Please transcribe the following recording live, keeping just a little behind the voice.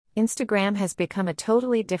Instagram has become a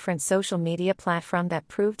totally different social media platform that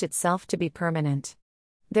proved itself to be permanent.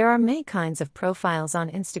 There are many kinds of profiles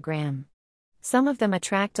on Instagram. Some of them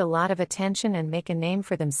attract a lot of attention and make a name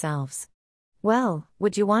for themselves. Well,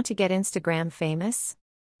 would you want to get Instagram famous?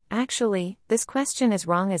 Actually, this question is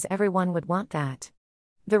wrong, as everyone would want that.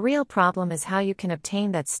 The real problem is how you can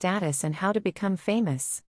obtain that status and how to become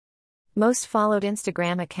famous. Most followed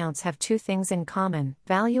Instagram accounts have two things in common: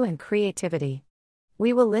 value and creativity.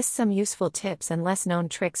 We will list some useful tips and less known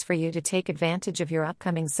tricks for you to take advantage of your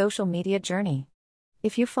upcoming social media journey.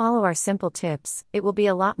 If you follow our simple tips, it will be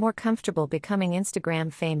a lot more comfortable becoming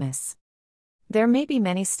Instagram famous. There may be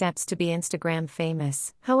many steps to be Instagram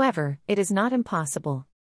famous, however, it is not impossible.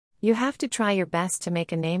 You have to try your best to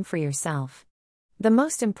make a name for yourself. The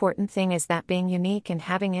most important thing is that being unique and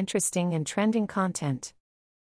having interesting and trending content.